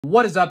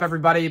What is up,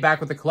 everybody?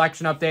 Back with a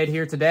collection update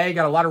here today.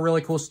 Got a lot of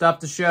really cool stuff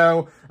to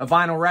show. A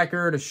vinyl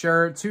record, a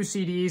shirt, 2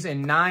 CDs,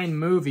 and 9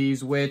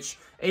 movies, which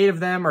 8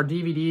 of them are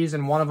DVDs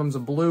and 1 of them's a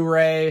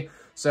Blu-ray.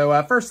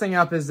 So first thing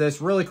up is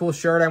this really cool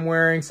shirt I'm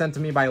wearing, sent to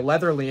me by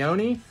Leather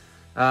Leone.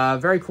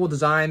 Very cool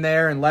design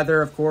there, and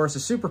Leather, of course,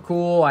 is super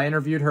cool. I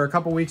interviewed her a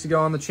couple weeks ago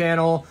on the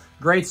channel.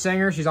 Great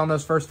singer. She's on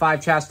those first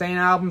 5 Chastain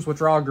albums, which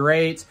are all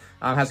great.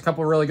 Has a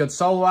couple really good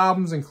solo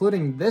albums,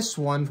 including this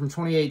one from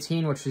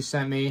 2018, which she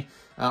sent me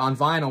on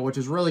vinyl, which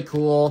is really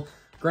cool.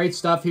 Great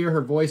stuff here.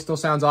 Her voice still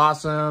sounds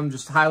awesome.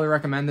 Just highly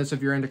recommend this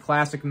if you're into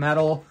classic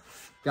metal.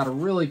 Got a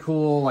really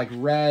cool, like,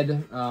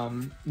 red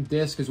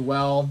disc as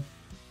well.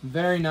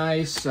 Very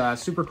nice.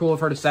 Super cool of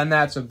her to send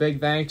that, so big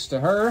thanks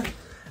to her.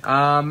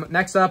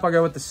 Next up, I'll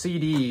go with the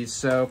CDs.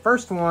 So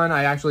first one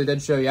I actually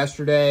did show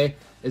yesterday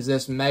is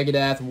this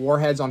Megadeth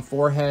Warheads on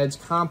Foreheads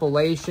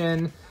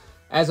compilation.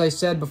 As I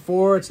said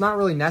before, it's not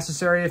really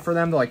necessary for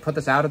them to like put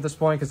this out at this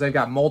point because they've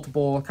got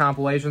multiple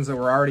compilations that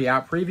were already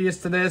out previous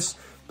to this.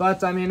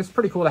 But I mean, it's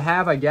pretty cool to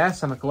have, I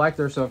guess. I'm a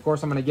collector, so of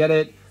course I'm going to get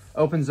it.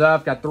 Opens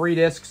up, got 3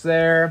 discs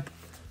there.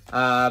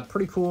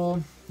 Pretty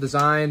cool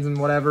designs and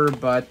whatever,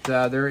 but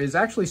there is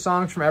actually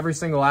songs from every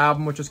single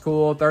album, which is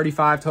cool.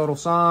 35 total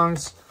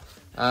songs.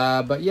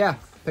 But yeah,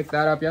 picked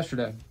that up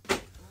yesterday.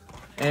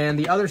 And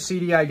the other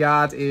CD I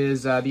got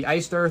is the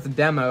Iced Earth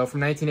demo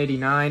from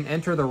 1989,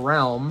 Enter the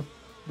Realm.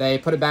 They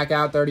put it back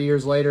out 30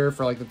 years later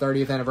for like the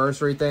 30th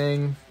anniversary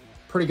thing.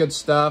 Pretty good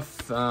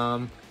stuff.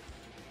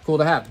 Cool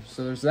to have.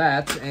 So there's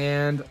that.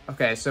 And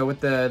okay, so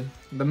with the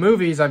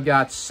movies, I've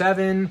got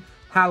 7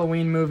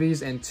 Halloween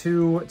movies and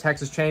 2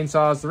 Texas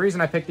Chainsaws. The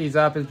reason I picked these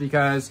up is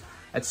because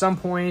at some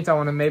point I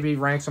want to maybe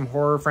rank some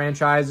horror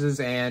franchises,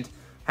 and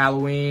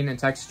Halloween and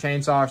Texas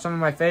Chainsaw are some of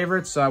my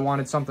favorites, so I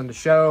wanted something to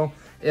show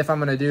if I'm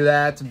going to do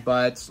that.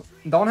 But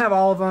don't have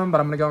all of them,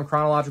 but I'm going to go in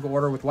chronological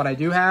order with what I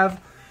do have.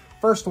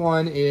 First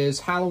one is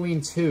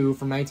Halloween 2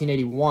 from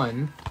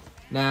 1981.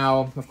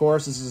 Now, of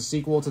course, this is a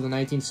sequel to the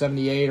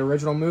 1978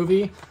 original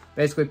movie.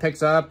 Basically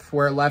picks up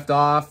where it left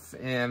off,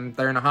 and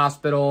they're in a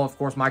hospital. Of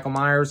course, Michael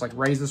Myers like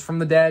raises from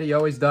the dead. He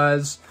always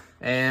does.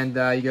 And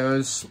he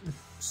goes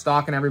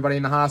stalking everybody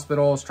in the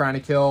hospital. Is trying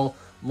to kill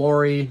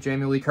Laurie,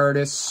 Jamie Lee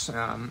Curtis.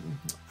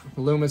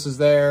 Loomis is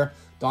there.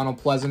 Donald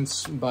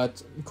Pleasance.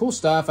 But cool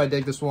stuff. I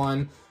dig this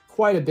one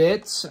quite a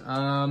bit.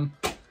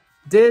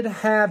 Did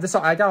have this,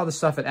 I got all this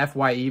stuff at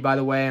FYE, by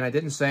the way, and I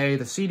didn't say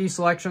the CD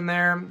selection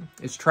there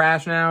is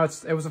trash now.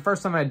 It was the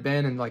first time I'd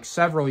been in like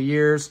several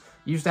years.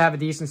 Used to have a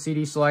decent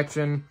CD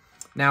selection.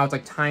 Now it's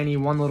like tiny,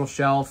 one little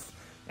shelf,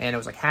 and it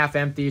was like half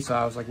empty, so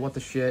I was like, what the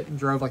shit?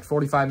 Drove like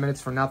 45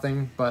 minutes for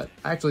nothing, but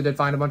I actually did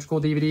find a bunch of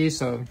cool DVDs,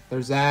 so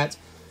there's that.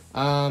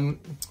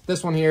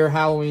 This one here,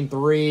 Halloween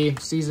 3,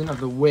 Season of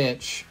the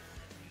Witch.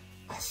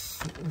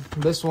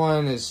 This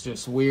one is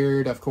just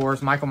weird, of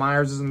course. Michael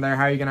Myers isn't there.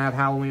 How are you going to have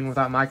Halloween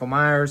without Michael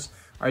Myers?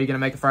 Are you going to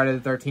make a Friday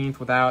the 13th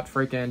without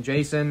freaking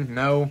Jason?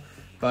 No.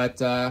 But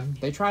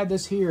they tried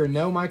this here.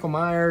 No Michael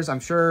Myers. I'm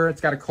sure it's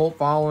got a cult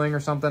following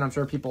or something. I'm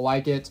sure people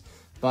like it.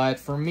 But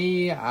for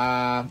me,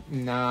 nah,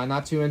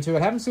 not too into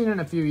it. Haven't seen it in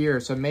a few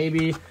years, so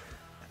maybe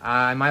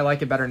I might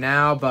like it better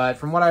now. But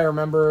from what I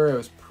remember, it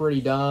was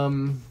pretty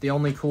dumb. The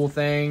only cool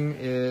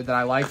thing that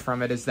I liked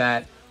from it is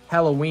that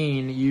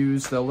Halloween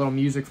used the little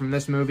music from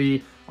this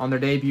movie on their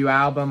debut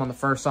album on the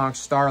first song,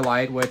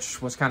 Starlight,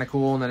 which was kind of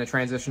cool, and then it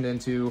transitioned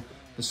into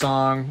the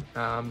song.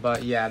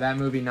 But yeah, that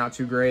movie, not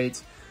too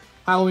great.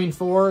 Halloween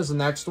 4 is the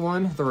next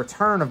one, The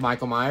Return of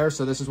Michael Myers.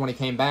 So this is when he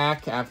came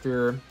back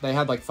after they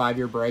had like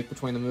 5-year break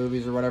between the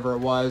movies or whatever it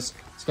was.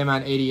 This came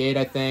out in 88,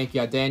 I think. You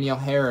got Danielle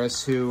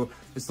Harris, who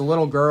is the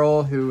little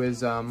girl who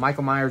is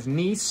Michael Myers'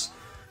 niece.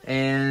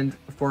 And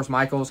of course,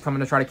 Michael's coming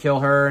to try to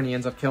kill her, and he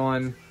ends up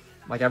killing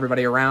like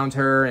everybody around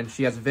her, and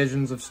she has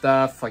visions of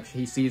stuff, like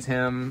he sees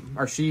him,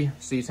 or she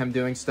sees him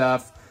doing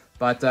stuff.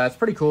 But it's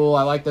pretty cool.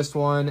 I like this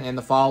one, and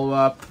the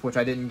follow-up, which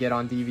I didn't get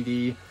on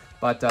DVD.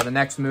 But the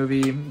next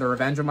movie, The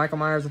Revenge of Michael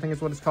Myers, I think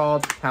is what it's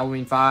called,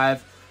 Halloween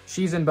 5.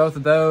 She's in both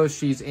of those.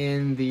 She's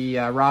in the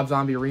Rob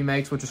Zombie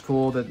remakes, which is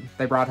cool that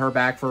they brought her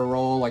back for a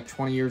role like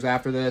 20 years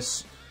after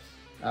this.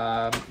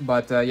 Yeah,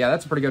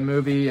 that's a pretty good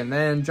movie. And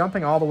then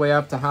jumping all the way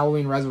up to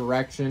Halloween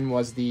Resurrection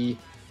was the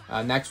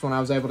next one I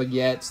was able to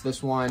get.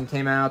 This one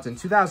came out in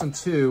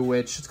 2002,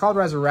 which it's called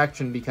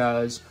Resurrection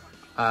because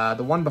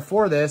the one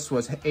before this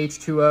was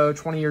H2O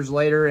 20 years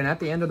later, and at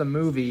the end of the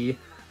movie,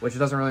 which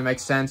doesn't really make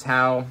sense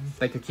how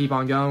they could keep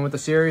on going with the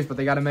series, but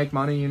they got to make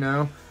money, you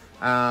know.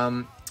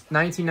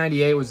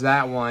 1998 was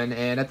that one,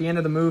 and at the end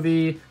of the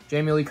movie,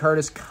 Jamie Lee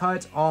Curtis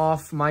cut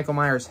off Michael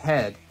Myers'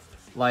 head.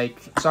 Like,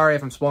 sorry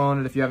if I'm spoiling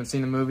it if you haven't seen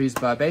the movies,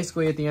 but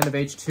basically at the end of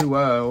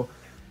H2O,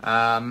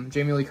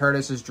 Jamie Lee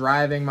Curtis is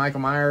driving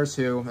Michael Myers,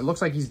 who it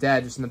looks like he's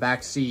dead, just in the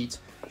back seat.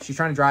 She's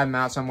trying to drive him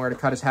out somewhere to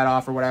cut his head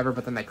off or whatever,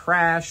 but then they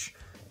crash,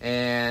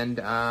 and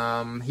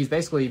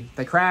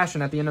they crash,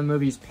 and at the end of the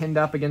movie, he's pinned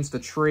up against a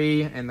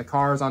tree, and the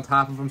car's on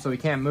top of him, so he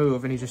can't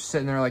move, and he's just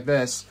sitting there like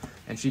this,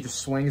 and she just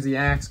swings the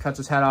axe, cuts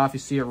his head off, you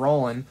see it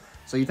rolling.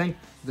 So you think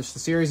the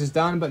series is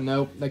done, but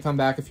nope, they come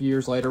back a few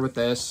years later with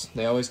this.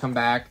 They always come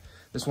back.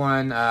 This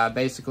one,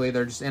 basically,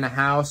 they're just in a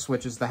house,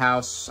 which is the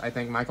house I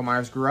think Michael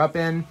Myers grew up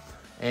in.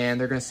 And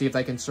they're going to see if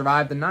they can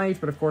survive the night.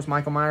 But, of course,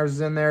 Michael Myers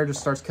is in there, just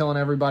starts killing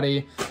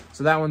everybody.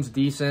 So that one's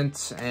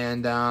decent.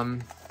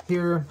 And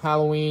here,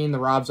 Halloween, the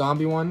Rob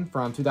Zombie one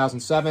from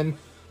 2007.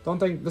 Don't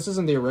think, this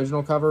isn't the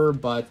original cover,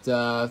 but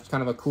it's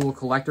kind of a cool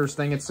collector's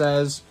thing, it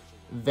says.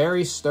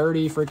 Very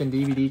sturdy freaking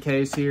DVD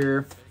case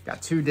here.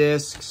 Got 2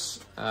 discs.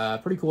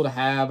 Pretty cool to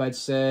have, I'd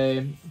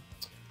say.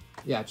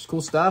 Yeah, just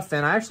cool stuff.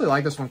 And I actually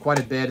like this one quite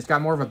a bit. It's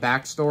got more of a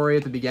backstory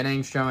at the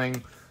beginning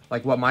showing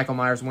like what Michael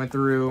Myers went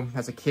through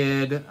as a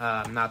kid.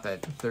 Not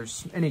that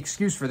there's any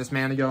excuse for this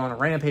man to go on a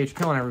rampage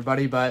killing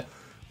everybody, but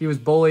he was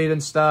bullied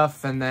and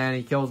stuff, and then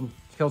he killed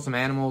some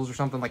animals or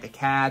something, like a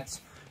cat,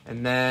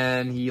 and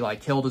then he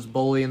like killed his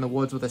bully in the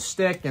woods with a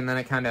stick, and then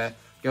it kind of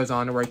goes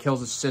on to where he kills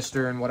his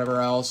sister and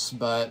whatever else.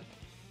 But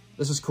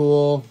this is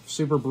cool,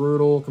 super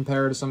brutal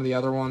compared to some of the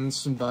other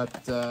ones,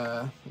 but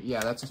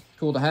yeah, that's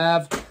cool to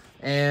have.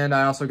 And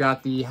I also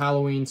got the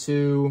Halloween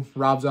 2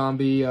 Rob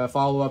Zombie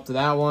follow-up to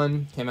that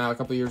one. Came out a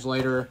couple years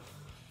later.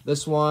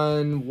 This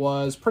one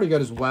was pretty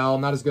good as well.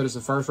 Not as good as the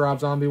first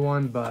Rob Zombie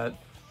one,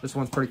 but this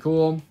one's pretty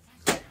cool.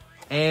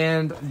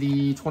 And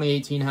the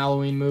 2018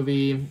 Halloween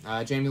movie,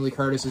 Jamie Lee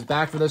Curtis is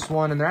back for this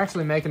one. And they're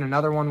actually making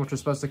another one, which was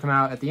supposed to come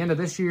out at the end of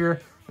this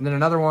year. And then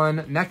another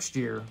one next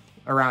year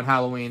around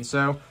Halloween.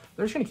 So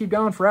they're just going to keep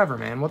going forever,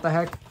 man. What the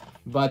heck?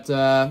 But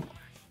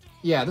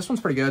yeah, this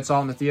one's pretty good. Saw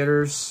it in the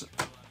theaters.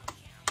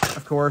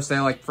 Of course, they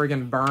like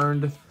freaking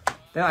burned.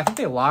 I think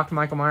they locked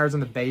Michael Myers in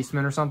the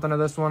basement or something of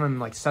this one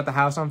and like set the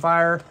house on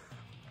fire.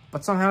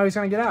 But somehow he's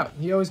gonna get out.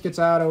 He always gets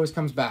out, always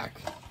comes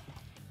back.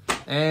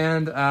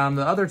 And the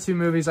other 2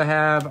 movies I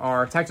have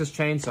are Texas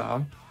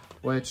Chainsaw,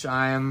 which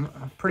I am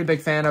a pretty big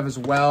fan of as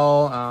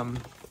well.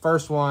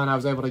 First one I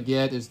was able to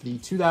get is the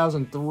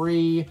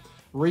 2003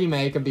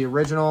 remake of the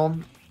original.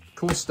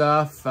 Cool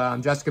stuff.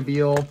 Jessica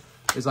Biel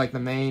is like the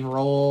main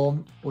role,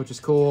 which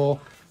is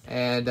cool.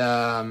 And,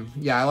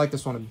 yeah, I like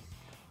this one a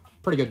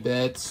pretty good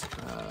bit.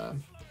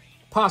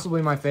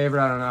 Possibly my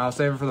favorite. I don't know. I'll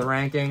save it for the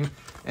ranking.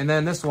 And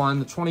then this one,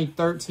 the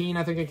 2013,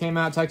 I think it came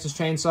out, Texas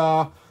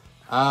Chainsaw.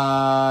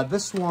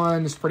 This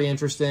one is pretty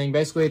interesting.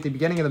 Basically, at the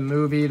beginning of the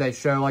movie, they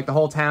show, like, the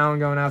whole town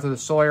going out to the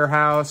Sawyer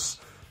house.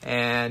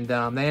 And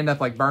they end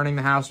up, like, burning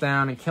the house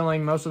down and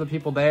killing most of the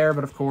people there.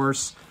 But, of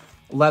course,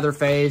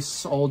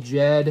 Leatherface, old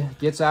Jed,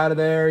 gets out of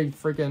there. He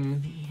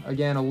freaking,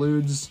 again,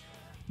 eludes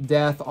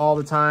death all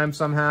the time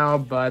somehow,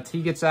 but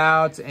he gets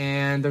out,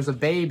 and there's a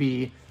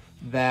baby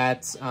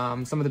that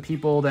some of the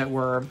people that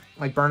were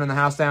like burning the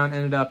house down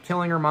ended up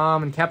killing her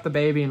mom and kept the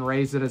baby and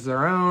raised it as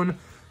their own.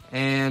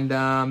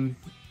 And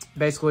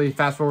basically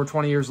fast forward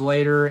 20 years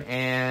later,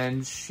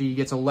 and she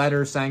gets a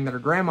letter saying that her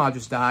grandma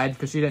just died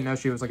because she didn't know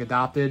she was like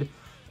adopted,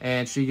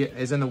 and she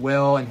is in the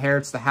will,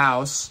 inherits the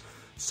house.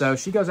 So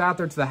she goes out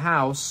there to the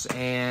house,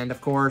 and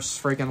of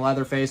course freaking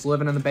Leatherface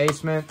living in the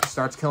basement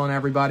starts killing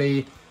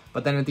everybody.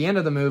 But then at the end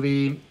of the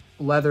movie,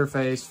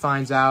 Leatherface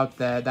finds out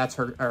that that's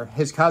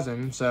his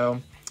cousin,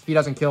 so he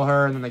doesn't kill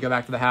her, and then they go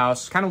back to the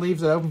house. Kind of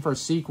leaves it open for a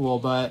sequel,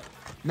 but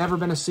never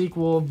been a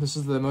sequel. This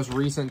is the most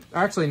recent.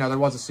 Actually, no, there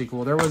was a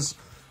sequel. There was,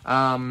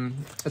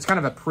 it's kind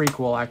of a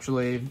prequel,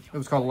 actually. It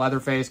was called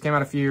Leatherface. Came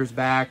out a few years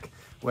back,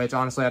 which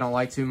honestly I don't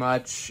like too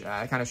much.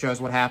 It kind of shows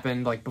what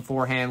happened like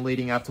beforehand,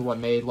 leading up to what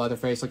made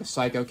Leatherface like a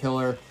psycho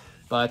killer.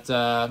 But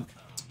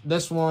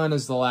this one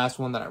is the last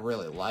one that I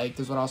really liked,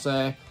 is what I'll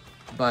say.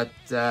 But,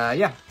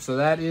 yeah, so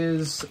that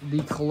is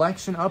the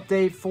collection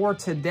update for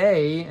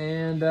today.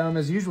 And,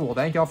 as usual,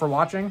 thank y'all for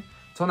watching.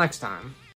 Till next time.